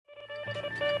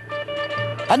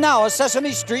And now a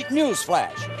Sesame Street news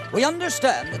flash. We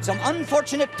understand that some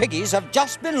unfortunate piggies have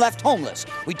just been left homeless.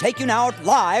 We take you now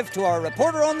live to our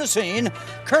reporter on the scene,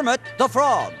 Kermit the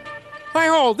Frog.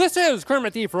 Hi-ho, this is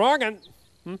Kermit the Frog, and...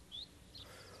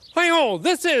 Hi-ho,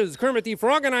 this is Kermit the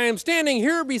Frog, and I am standing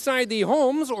here beside the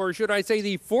homes, or should I say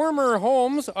the former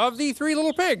homes, of the three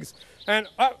little pigs. And,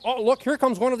 oh, look, here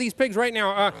comes one of these pigs right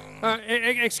now.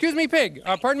 Excuse me, pig.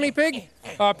 Pardon me, pig?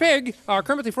 Pig,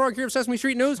 Kermit the Frog here of Sesame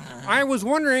Street News. I was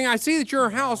wondering, I see that your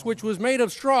house, which was made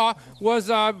of straw, was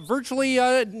virtually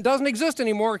doesn't exist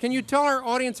anymore. Can you tell our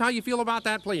audience how you feel about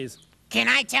that, please? Can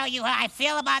I tell you how I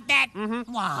feel about that?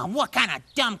 Mm-hmm. Wow, what kind of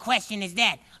dumb question is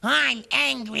that? I'm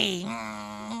angry.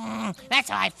 That's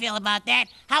how I feel about that.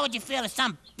 How would you feel if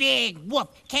some big wolf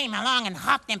came along and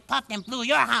huffed and puffed and blew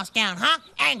your house down, huh?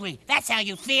 Angry. That's how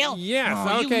you feel?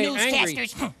 Yes, okay, you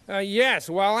newscasters. Angry. Yes,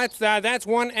 well, that's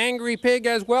one angry pig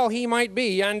as well he might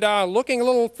be. And looking a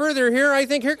little further here, I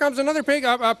think here comes another pig.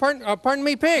 Pardon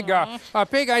me, pig.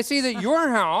 Pig, I see that your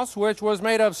house, which was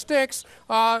made of sticks,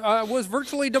 was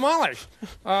virtually demolished.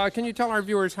 Can you tell our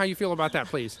viewers how you feel about that,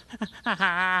 please?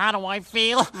 How do I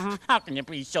feel? How can you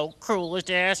be so cruel as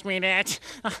to ask me that?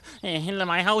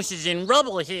 My house is in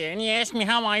rubble here, and you ask me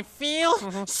how I feel?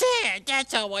 Sad,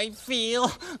 that's how I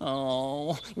feel.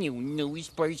 Oh, you news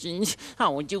persons,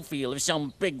 how would you feel if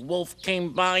some big wolf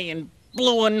came by and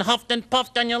blew and huffed and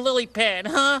puffed on your lily pad,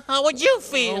 huh? How would you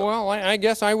feel? Well, I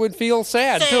guess I would feel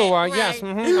sad too. Right. Yes,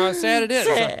 sad it is.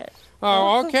 Sad.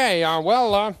 Okay,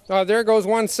 there goes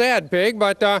one sad pig,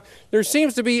 but there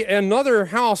seems to be another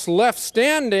house left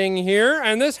standing here,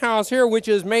 and this house here, which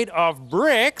is made of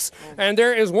bricks, and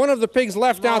there is one of the pigs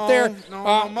left out there.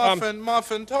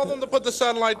 Muffin, tell them to put the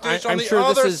satellite dish on I'm the sure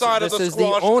other side of the this is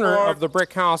squash the owner court. of the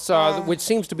brick house, which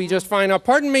seems to be just fine.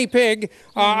 Pardon me, pig.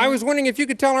 I was wondering if you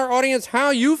could tell our audience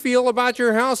how you feel about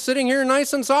your house sitting here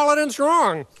nice and solid and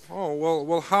strong. Oh,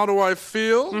 well, how do I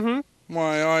feel?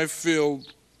 Why, I feel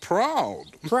proud.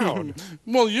 Proud?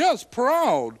 Well, yes,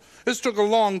 proud. It took a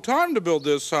long time to build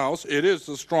this house. It is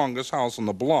the strongest house on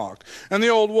the block. And the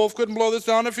old wolf couldn't blow this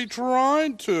down if he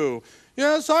tried to.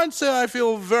 Yes, I'd say I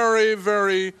feel very,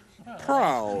 very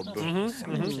proud.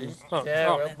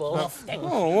 Terrible.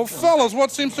 Oh, well, fellas,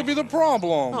 what seems to be the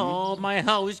problem? Oh, my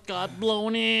house got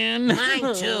blown in.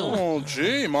 Mine too. Oh,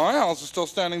 gee, my house is still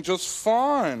standing just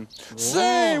fine.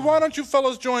 Say, why don't you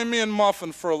fellas join me and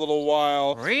Muffin for a little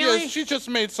while? Really? Yes, she just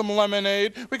made some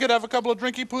lemonade. We could have a couple of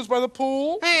drinky poos by the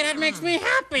pool. Hey, that makes me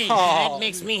happy. That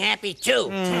makes me happy too.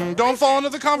 Don't fall into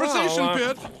the conversation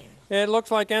pit. It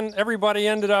looks like everybody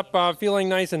ended up feeling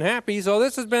nice and happy. So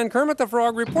this has been Kermit the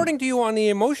Frog reporting to you on the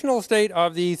emotional state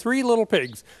of the three little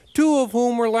pigs, two of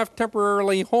whom were left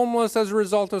temporarily homeless as a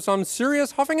result of some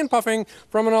serious huffing and puffing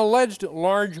from an alleged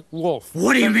large wolf.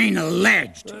 What do you mean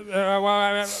alleged?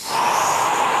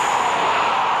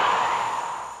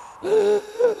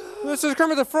 This is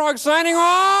Kermit the Frog signing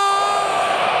off!